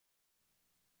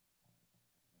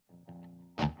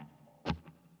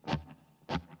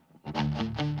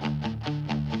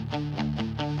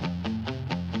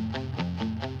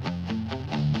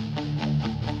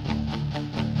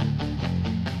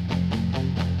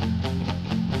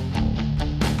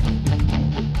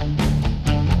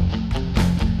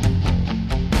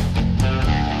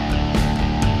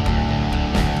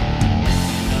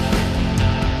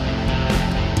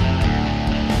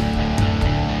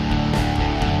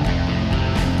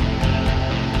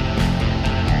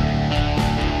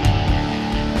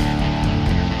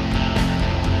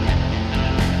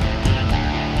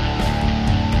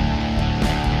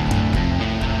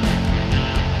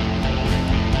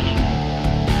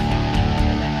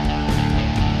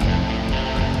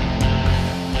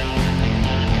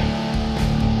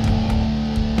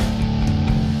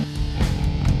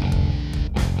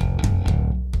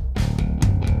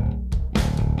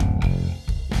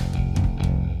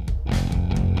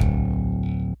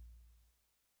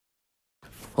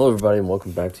Hello everybody and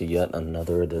welcome back to yet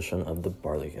another edition of the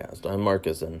BaurleCast. I'm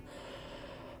Marcus and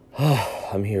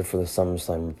I'm here for the Summer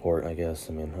Slam report, I guess.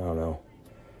 I don't know.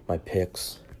 My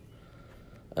picks.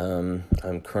 I'm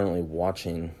currently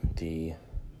watching the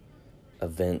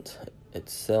event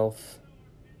itself.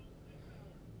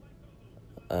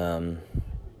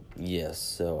 Yes,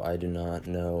 so I do not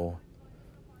know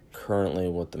currently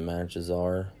what the matches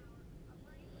are.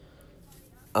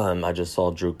 I just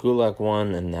saw Drew Gulak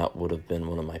won, and that would have been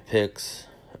one of my picks.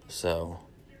 So,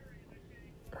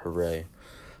 hooray.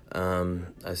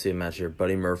 I see a match here,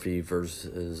 Buddy Murphy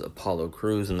versus Apollo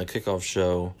Crews in the kickoff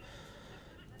show.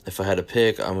 If I had to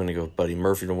pick, I'm going to go with Buddy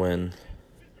Murphy to win.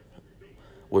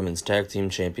 Women's Tag Team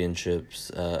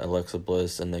Championships, Alexa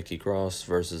Bliss and Nikki Cross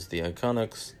versus the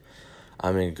Iconics.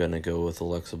 I'm going to go with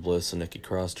Alexa Bliss and Nikki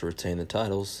Cross to retain the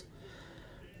titles.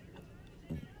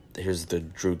 Here's the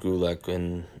Drew Gulak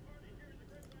and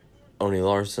Oni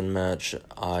Larson match.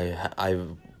 I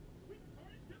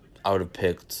would have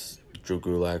picked Drew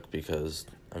Gulak because,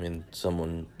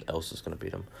 someone else is going to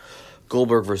beat him.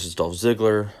 Goldberg versus Dolph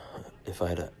Ziggler.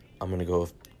 I'm going to go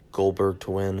with Goldberg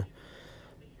to win.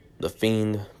 The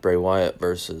Fiend, Bray Wyatt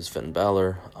versus Finn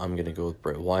Balor. I'm going to go with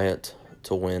Bray Wyatt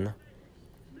to win.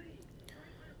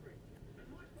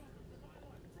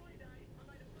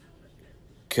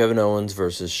 Kevin Owens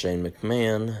versus Shane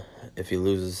McMahon. If he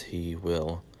loses, he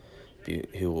will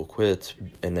quit,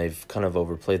 and they've kind of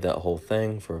overplayed that whole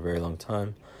thing for a very long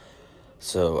time.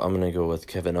 So I'm going to go with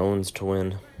Kevin Owens to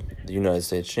win. The United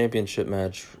States Championship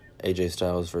match, AJ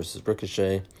Styles versus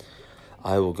Ricochet.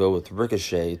 I will go with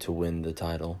Ricochet to win the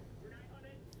title.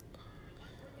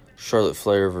 Charlotte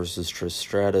Flair versus Trish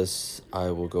Stratus.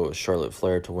 I will go with Charlotte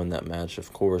Flair to win that match,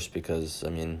 of course, because,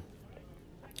 it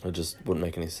just wouldn't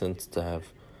make any sense to have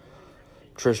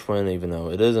Trish win, even though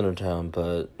it is in her town,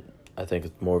 but I think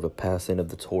it's more of a passing of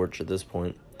the torch at this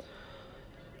point.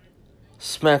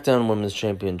 SmackDown Women's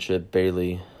Championship,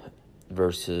 Bayley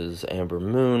versus Amber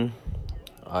Moon.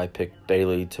 I picked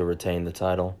Bayley to retain the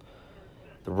title.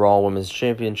 The Raw Women's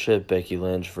Championship, Becky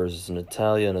Lynch versus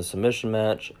Natalya in a submission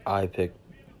match. I picked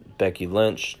Becky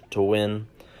Lynch to win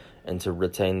and to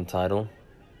retain the title.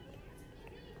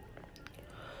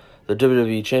 The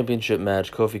WWE Championship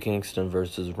match, Kofi Kingston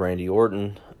versus Randy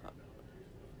Orton.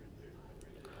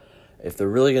 If they're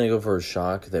really going to go for a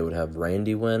shock, they would have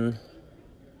Randy win.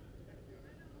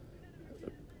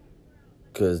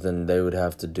 Because then they would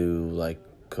have to do,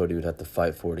 Cody would have to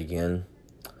fight for it again.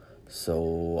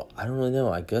 So, I don't really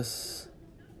know. I guess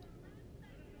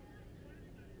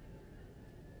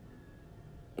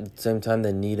at the same time,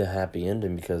 they need a happy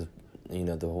ending because,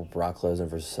 the whole Brock Lesnar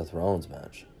versus Seth Rollins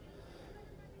match.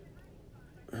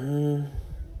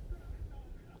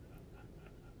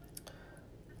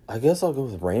 I guess I'll go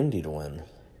with Randy to win.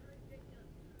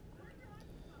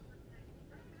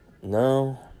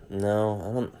 No.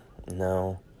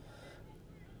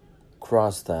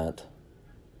 Cross that.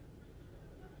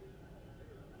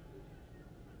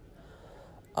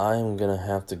 I'm going to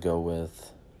have to go with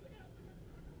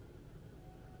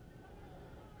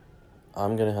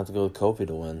Kofi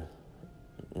to win.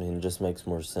 It just makes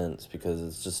more sense because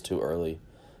it's just too early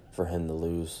for him to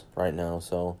lose right now.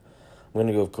 So I'm going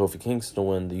to go with Kofi Kingston to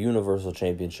win the Universal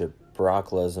Championship, Brock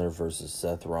Lesnar versus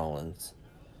Seth Rollins.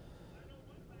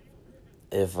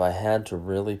 If I had to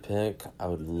really pick, I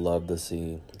would love to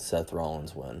see Seth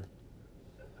Rollins win.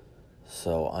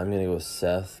 So I'm going to go with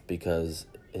Seth because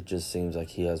it just seems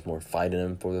like he has more fight in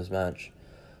him for this match.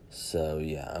 So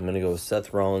yeah, I'm going to go with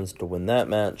Seth Rollins to win that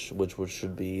match, which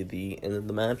should be the end of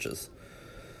the matches.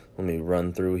 Let me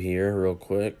run through here real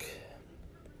quick.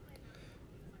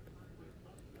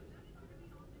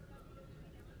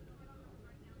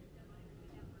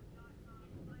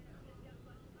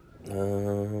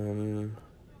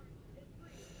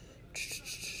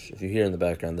 If you hear in the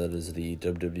background, that is the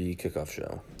WWE kickoff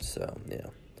show. So, yeah.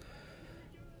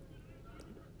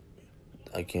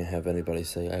 I can't have anybody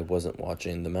say I wasn't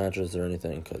watching the matches or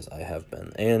anything, because I have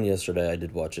been. And yesterday I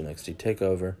did watch NXT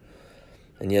TakeOver.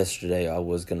 And yesterday I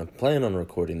was going to plan on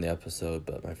recording the episode,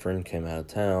 but my friend came out of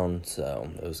town, so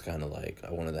it was kind of like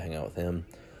I wanted to hang out with him.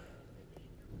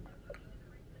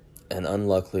 And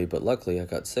unluckily, but luckily, I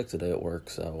got sick today at work,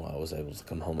 so I was able to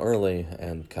come home early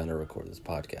and kind of record this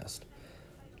podcast.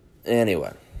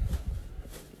 Anyway,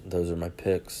 those are my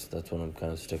picks. That's what I'm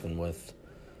kind of sticking with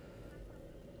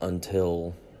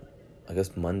until, I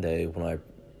guess, Monday,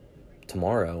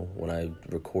 tomorrow, when I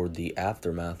record the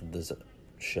aftermath of this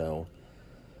show.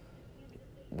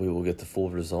 We will get the full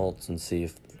results and see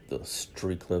if the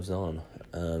streak lives on.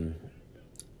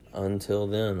 Until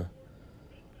then,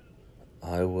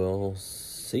 I will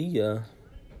see ya.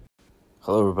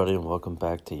 Hello everybody and welcome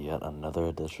back to yet another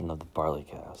edition of the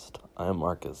BaurleCast. I am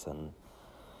Marcus and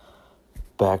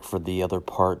back for the other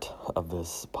part of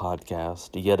this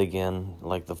podcast. Yet again,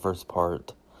 like the first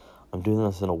part, I'm doing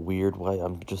this in a weird way.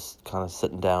 I'm just kind of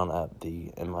sitting down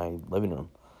in my living room.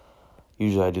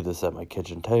 Usually I do this at my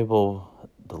kitchen table.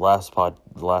 The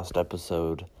last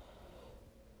episode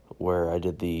where I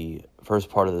did the first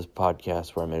part of this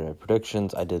podcast where I made my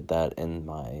predictions, I did that in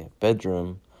my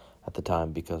bedroom at the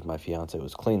time because my fiance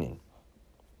was cleaning.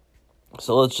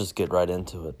 So let's just get right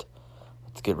into it.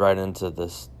 Let's get right into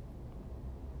this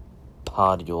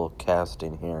podule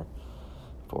casting here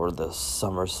for the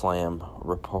Summer Slam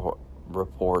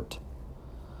report.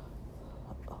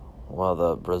 Well,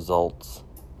 the results.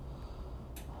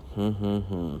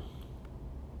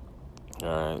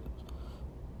 Alright.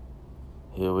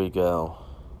 Here we go.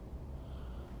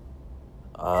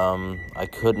 I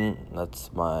couldn't.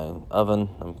 That's my oven.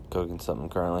 I'm cooking something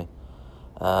currently.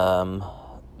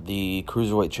 The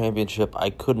Cruiserweight Championship,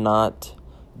 I could not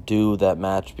do that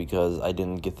match because I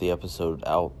didn't get the episode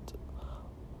out.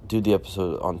 Do the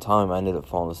episode on time. I ended up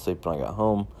falling asleep when I got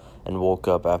home and woke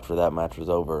up after that match was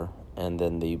over. And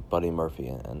then the Buddy Murphy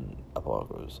and Apollo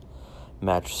Crews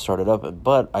match started up.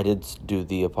 But I did do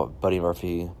the Buddy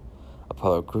Murphy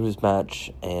Apollo Crews match,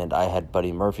 and I had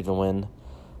Buddy Murphy to win.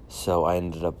 So I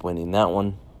ended up winning that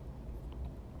one.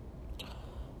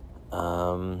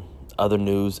 Other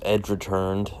news, Edge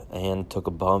returned and took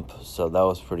a bump, so that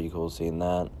was pretty cool seeing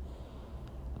that.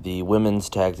 The Women's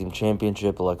Tag Team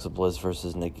Championship, Alexa Bliss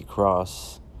versus Nikki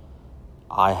Cross.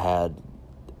 Versus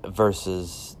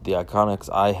the Iconics,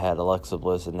 I had Alexa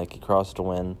Bliss and Nikki Cross to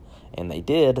win, and they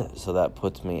did, so that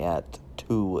puts me at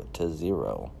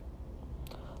 2-0.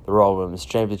 The Raw Women's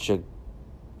Championship,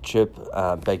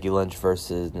 Becky Lynch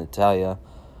versus Natalya.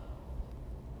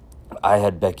 I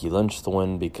had Becky Lynch to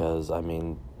win because,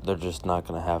 they're just not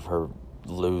going to have her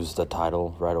lose the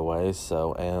title right away.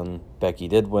 And Becky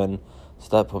did win,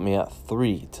 so that put me at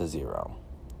 3-0.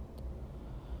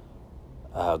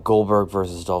 Goldberg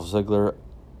versus Dolph Ziggler.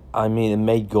 It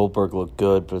made Goldberg look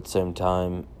good, but at the same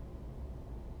time,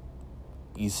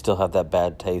 you still have that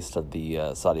bad taste of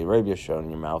the Saudi Arabia show in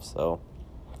your mouth, so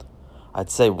I'd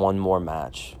say one more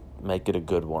match. Make it a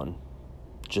good one.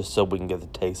 Just so we can get the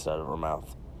taste out of our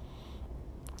mouth.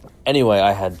 Anyway,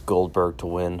 I had Goldberg to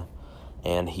win.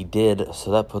 And he did. So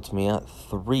that puts me at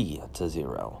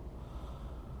 3-0.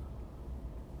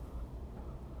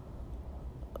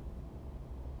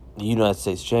 The United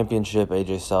States Championship,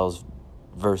 AJ Styles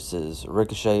versus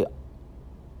Ricochet.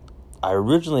 I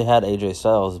originally had AJ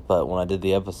Styles, but when I did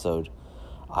the episode,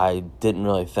 I didn't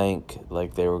really think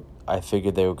I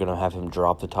figured they were going to have him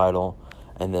drop the title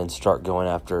and then start going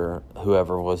after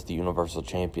whoever was the Universal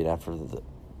Champion after the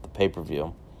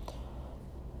pay-per-view.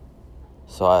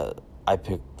 So I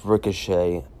picked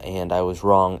Ricochet, and I was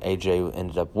wrong. AJ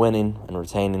ended up winning and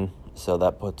retaining, so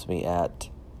that puts me at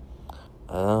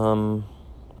hold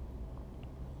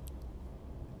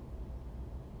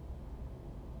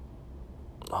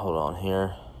on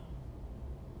here.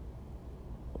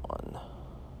 1,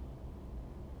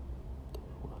 2,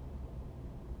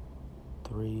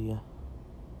 3,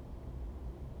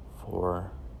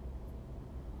 4,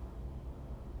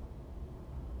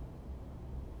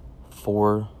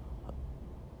 4-1.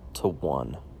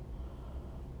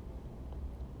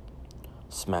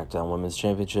 SmackDown Women's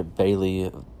Championship,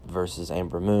 Bayley versus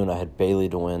Amber Moon. I had Bayley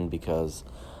to win because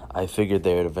I figured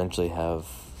they would eventually have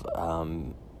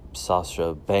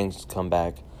Sasha Banks come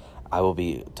back. I will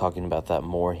be talking about that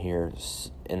more here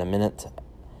in a minute.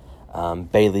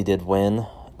 Bayley did win,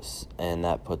 and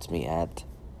that puts me at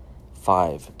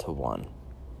 5-1.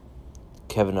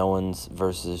 Kevin Owens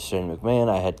versus Shane McMahon.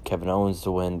 I had Kevin Owens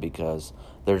to win because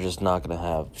they're just not going to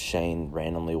have Shane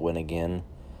randomly win again.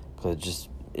 Because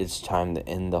it's time to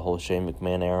end the whole Shane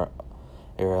McMahon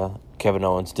era. Kevin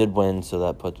Owens did win, so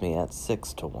that puts me at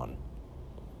 6-1.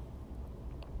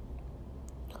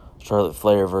 Charlotte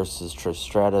Flair versus Trish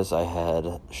Stratus. I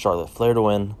had Charlotte Flair to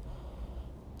win.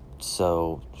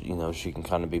 So, she can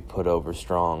kind of be put over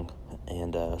strong.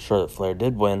 And Charlotte Flair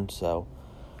did win, so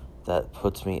that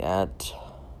puts me at,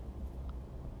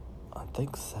 I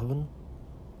think, 7.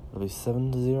 It'll be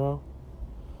 7-0.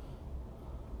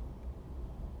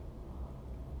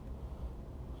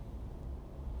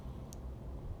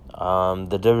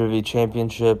 The WWE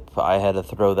Championship, I had to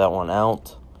throw that one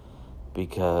out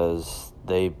because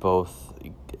they both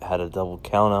had a double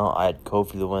count out. I had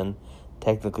Kofi to win.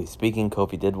 Technically speaking,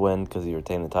 Kofi did win because he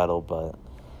retained the title, but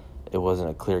it wasn't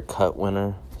a clear-cut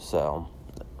winner, so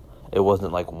it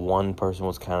wasn't like one person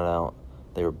was counted out.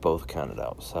 They were both counted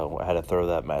out, so I had to throw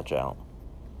that match out.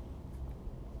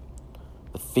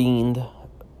 The Fiend,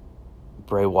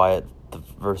 Bray Wyatt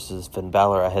versus Finn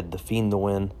Balor. I had The Fiend to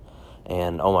win.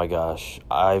 And oh my gosh,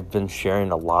 I've been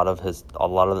sharing a lot of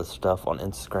the stuff on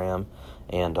Instagram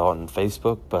and on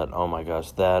Facebook, but oh my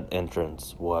gosh, that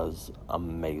entrance was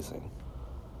amazing.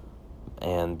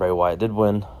 And Bray Wyatt did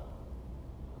win.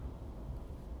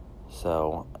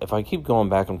 So, if I keep going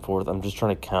back and forth, I'm just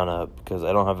trying to count up because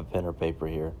I don't have a pen or paper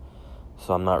here.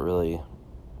 So I'm not really...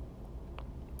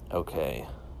 Okay.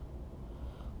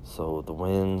 So the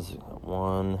wins,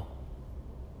 1,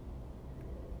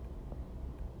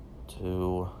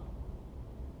 2,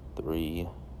 3,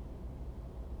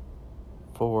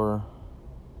 4,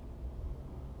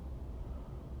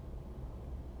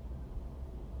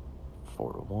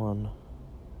 4-1,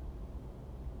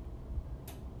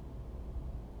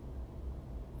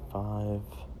 5,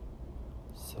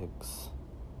 6,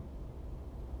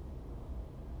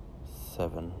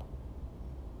 7,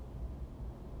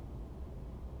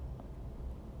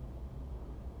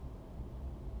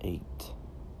 8.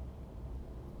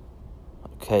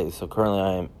 Okay, so currently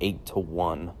I am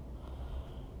 8-1.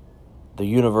 The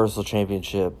Universal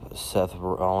Championship, Seth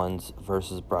Rollins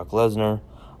versus Brock Lesnar.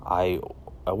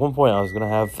 At one point I was gonna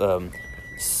have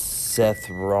Seth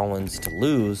Rollins to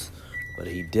lose, but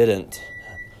he didn't.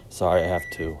 Sorry, I have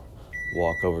to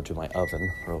walk over to my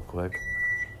oven real quick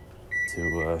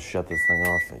to shut this thing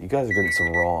off. You guys are getting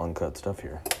some raw, uncut stuff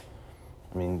here.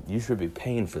 I mean, you should be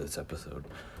paying for this episode.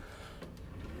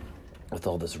 With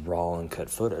all this raw, uncut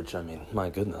footage, I mean, my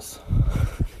goodness.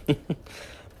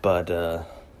 But I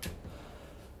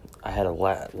had a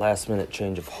last-minute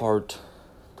change of heart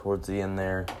towards the end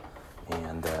there.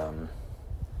 And,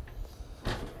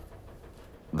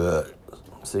 but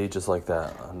see, just like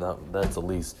that, that's at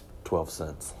least 12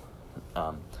 cents.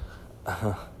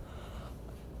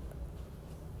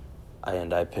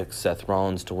 And I picked Seth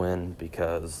Rollins to win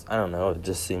because, I don't know, it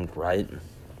just seemed right.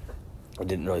 It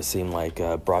didn't really seem like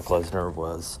Brock Lesnar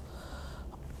was...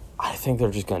 I think they're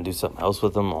just going to do something else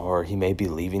with him, or he may be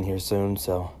leaving here soon,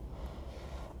 so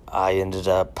I ended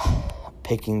up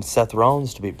picking Seth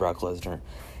Rollins to beat Brock Lesnar,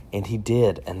 and he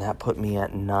did, and that put me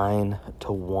at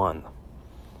 9-1.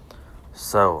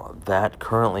 So that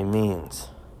currently means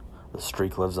the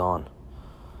streak lives on.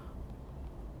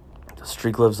 The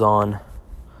streak lives on.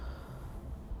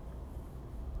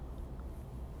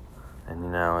 And, you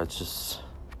know, it's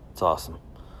awesome.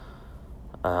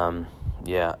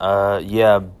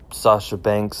 Sasha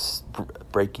Banks,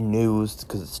 breaking news,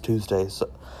 because it's Tuesday,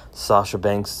 so Sasha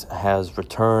Banks has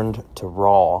returned to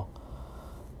Raw,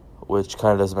 which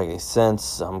kind of doesn't make any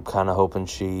sense. I'm kind of hoping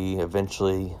she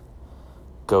eventually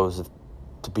goes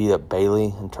to beat up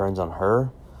Bayley and turns on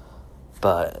her,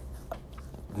 but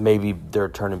maybe they're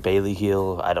turning Bayley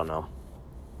heel, I don't know.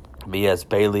 But yes,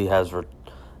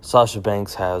 Sasha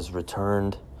Banks has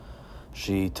returned.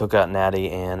 She took out Natty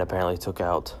and apparently took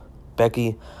out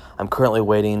Becky. I'm currently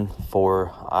waiting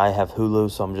I have Hulu,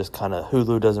 so I'm just kind of...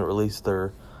 Hulu doesn't release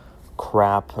their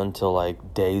crap until,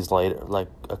 like, days later, like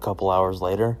a couple hours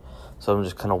later. So I'm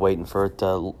just kind of waiting for it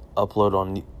to upload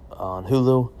on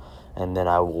Hulu, and then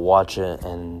I will watch it,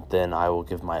 and then I will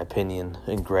give my opinion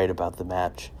and grade about the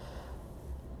match,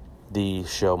 the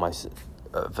show,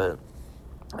 of it.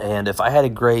 And if I had a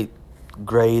grade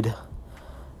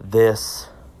this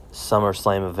Summer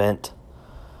Slam event,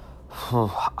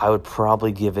 I would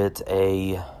probably give it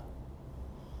probably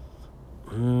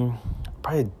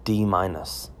a D-.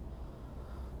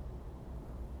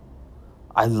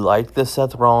 I like the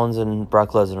Seth Rollins and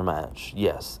Brock Lesnar match,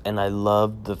 yes, and I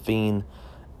loved the Fiend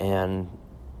and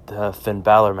the Finn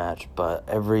Balor match,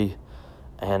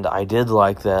 and I did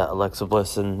like that Alexa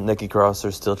Bliss and Nikki Cross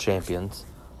are still champions,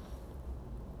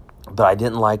 but I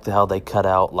didn't like how they cut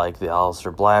out, like, the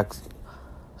Aleister Black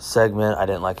segment. I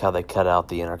didn't like how they cut out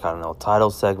the Intercontinental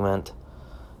title segment.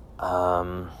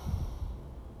 And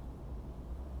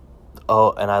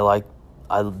I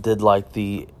did like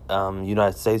the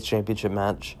United States Championship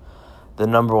match. The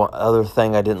number one other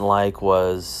thing I didn't like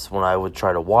was when I would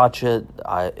try to watch it,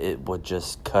 it would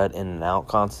just cut in and out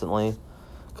constantly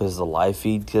because the live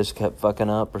feed just kept fucking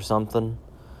up or something.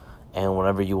 And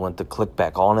whenever you went to click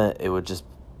back on it, it would just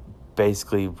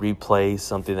basically replay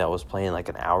something that was playing like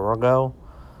an hour ago.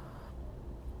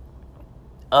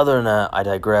 Other than that, I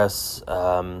digress.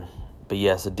 But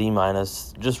yes, a D-.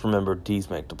 Just remember, D's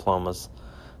make diplomas.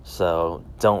 So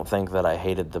don't think that I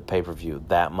hated the pay-per-view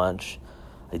that much.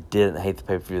 I didn't hate the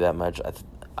pay-per-view that much.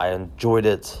 I enjoyed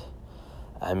it.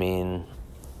 I mean,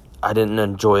 I didn't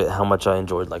enjoy it how much I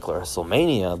enjoyed, like,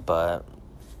 WrestleMania, but,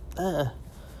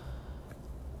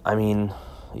 I mean,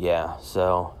 yeah,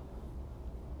 so,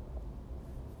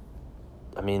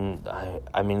 I mean,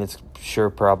 it's sure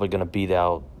probably going to beat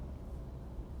out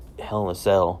Hell in a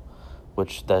Cell,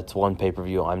 which that's one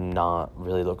pay-per-view I'm not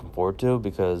really looking forward to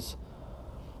because,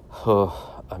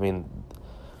 hopefully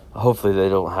they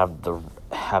don't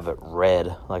have it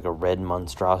red, like a red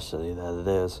monstrosity that it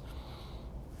is.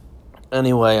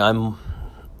 Anyway,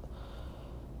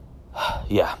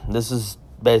 this has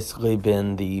basically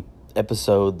been the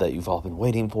episode that you've all been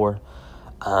waiting for.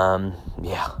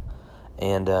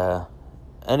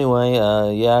 Anyway,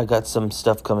 I got some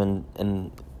stuff coming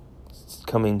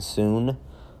soon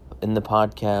in the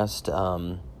podcast.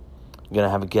 I'm gonna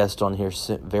have a guest on here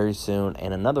very soon,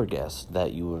 and another guest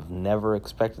that you have never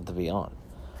expected to be on.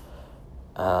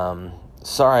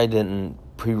 Sorry I didn't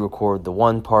pre-record the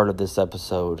one part of this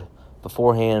episode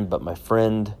beforehand, but my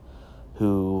friend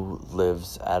who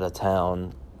lives out of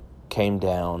town came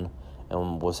down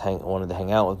and wanted to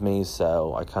hang out with me,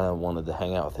 so I kind of wanted to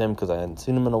hang out with him because I hadn't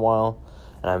seen him in a while,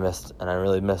 and I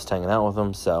really missed hanging out with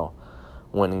him, so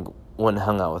went and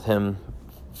hung out with him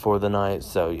for the night.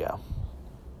 So yeah.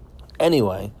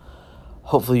 Anyway,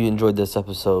 hopefully you enjoyed this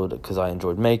episode because I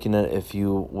enjoyed making it. If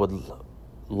you would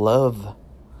love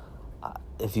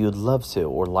to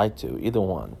or like to, either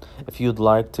one, if you'd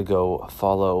like to go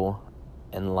follow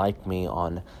and like me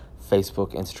on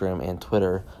Facebook, Instagram, and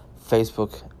Twitter.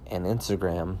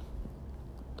 Instagram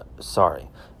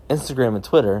and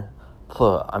Twitter.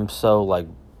 I'm so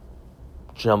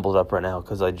jumbled up right now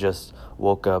because I just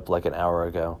woke up like an hour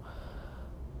ago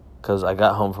because I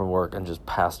got home from work and just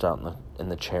passed out in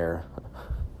the chair,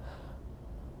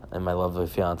 and my lovely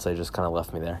fiance just kind of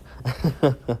left me there.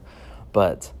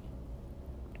 But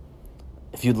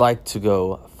if you'd like to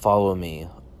go follow me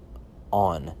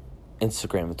on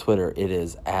Instagram and Twitter, it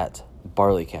is at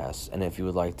BaurleCast. And if you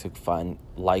would like to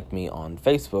like me on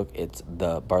Facebook, it's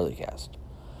the BaurleCast.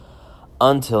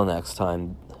 Until next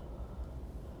time,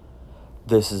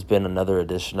 this has been another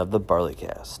edition of the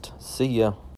BaurleCast. See ya.